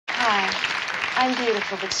Hi. I'm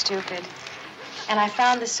beautiful but stupid. And I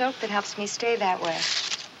found the soap that helps me stay that way.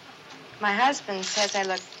 My husband says I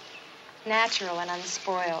look natural and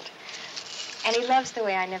unspoiled. And he loves the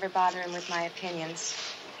way I never bother him with my opinions.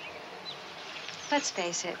 Let's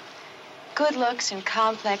face it, good looks and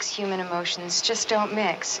complex human emotions just don't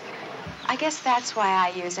mix. I guess that's why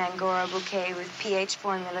I use Angora Bouquet with pH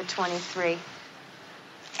formula 23.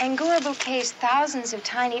 Angora Bouquet's thousands of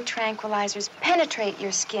tiny tranquilizers penetrate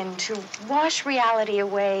your skin to wash reality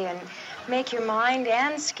away and make your mind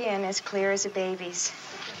and skin as clear as a baby's.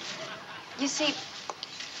 You see,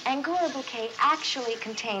 Angora Bouquet actually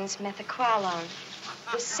contains methaqualone,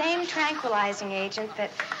 the same tranquilizing agent that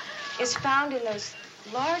is found in those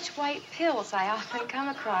large white pills I often come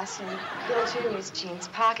across in Bill Jr.'s jeans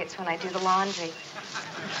pockets when I do the laundry.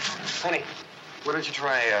 Honey, why don't you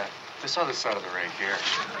try this other side of the rake here?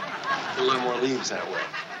 A little more leaves that way.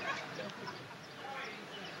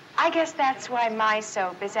 I guess that's why my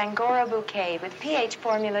soap is Angora Bouquet with pH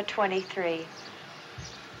formula 23.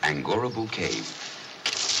 Angora Bouquet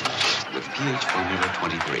with pH formula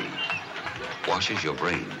 23 washes your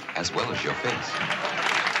brain as well as your face.